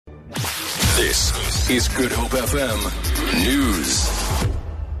This is Good Hope FM News.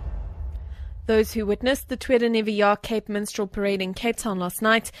 Those who witnessed the Tweede Nuwejaar Cape Minstrel parade in Cape Town last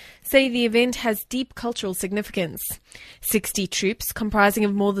night say the event has deep cultural significance. 60 troops, comprising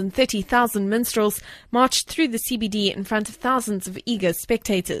of more than 30,000 minstrels, marched through the CBD in front of thousands of eager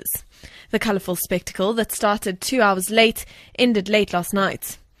spectators. The colourful spectacle that started 2 hours late ended late last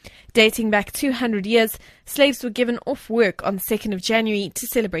night. Dating back 200 years, slaves were given off work on 2nd of January to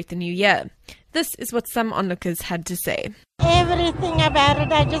celebrate the new year. This is what some onlookers had to say. Everything about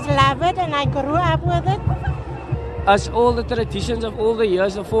it, I just love it and I grew up with it. As all the traditions of all the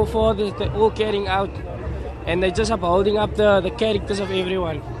years, the forefathers, they're all carrying out and they're just upholding up the characters of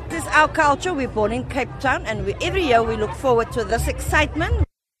everyone. This is our culture. We're born in Cape Town and every year we look forward to this excitement.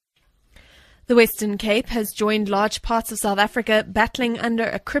 The Western Cape has joined large parts of South Africa battling under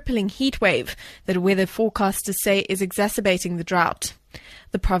a crippling heat wave that weather forecasters say is exacerbating the drought.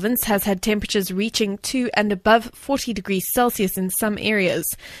 The province has had temperatures reaching to and above 40 degrees Celsius in some areas,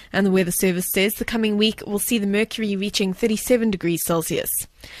 and the Weather Service says the coming week will see the mercury reaching 37 degrees Celsius.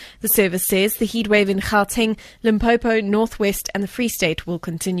 The service says the heat wave in Gauteng, Limpopo, Northwest and the Free State will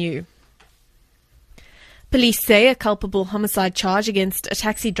continue. Police say a culpable homicide charge against a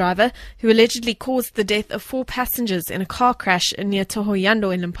taxi driver who allegedly caused the death of 4 passengers in a car crash near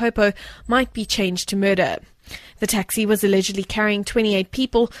Thohoyandou in Limpopo might be changed to murder. The taxi was allegedly carrying 28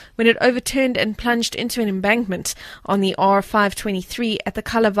 people when it overturned and plunged into an embankment on the R523 at the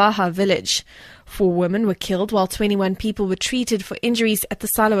Kalavaha village. 4 women were killed while 21 people were treated for injuries at the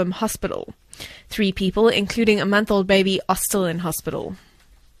Siloam hospital. 3 people, including a month-old baby, are still in hospital.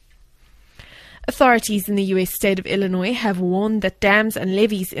 Authorities in the U.S. state of Illinois have warned that dams and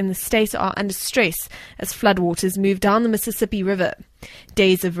levees in the state are under stress as floodwaters move down the Mississippi River.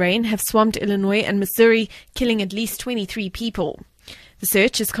 Days of rain have swamped Illinois and Missouri, killing at least 23 people. The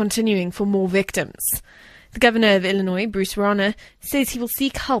search is continuing for more victims. The governor of Illinois, Bruce Rauner, says he will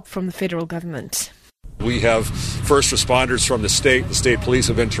seek help from the federal government. We have first responders from the state. The state police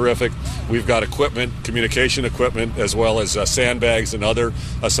have been terrific. We've got equipment, communication equipment, as well as sandbags and other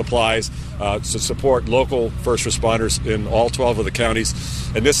supplies to support local first responders in all 12 of the counties.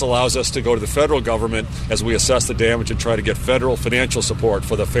 And this allows us to go to the federal government as we assess the damage and try to get federal financial support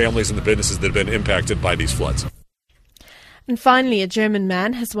for the families and the businesses that have been impacted by these floods. And finally, a German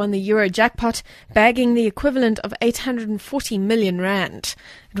man has won the Euro jackpot, bagging the equivalent of 840 million rand.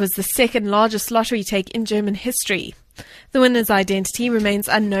 It was the second largest lottery take in German history. The winner's identity remains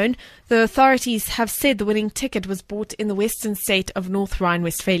unknown, though authorities have said the winning ticket was bought in the western state of North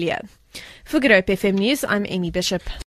Rhine-Westphalia. For Good Hope FM News, I'm Amy Bishop.